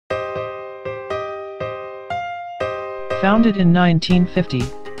Founded in 1950,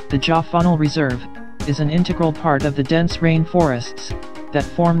 the Dja Faunal Reserve is an integral part of the dense rainforests that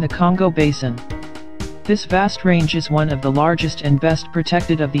form the Congo Basin. This vast range is one of the largest and best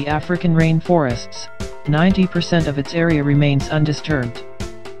protected of the African rainforests. 90% of its area remains undisturbed.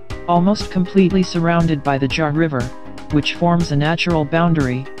 Almost completely surrounded by the Dja River, which forms a natural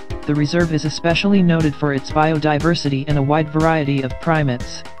boundary, the reserve is especially noted for its biodiversity and a wide variety of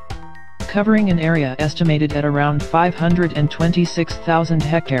primates. Covering an area estimated at around 526,000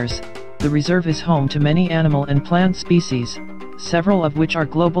 hectares, the reserve is home to many animal and plant species, several of which are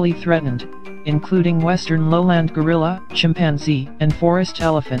globally threatened, including western lowland gorilla, chimpanzee, and forest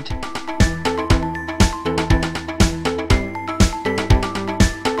elephant.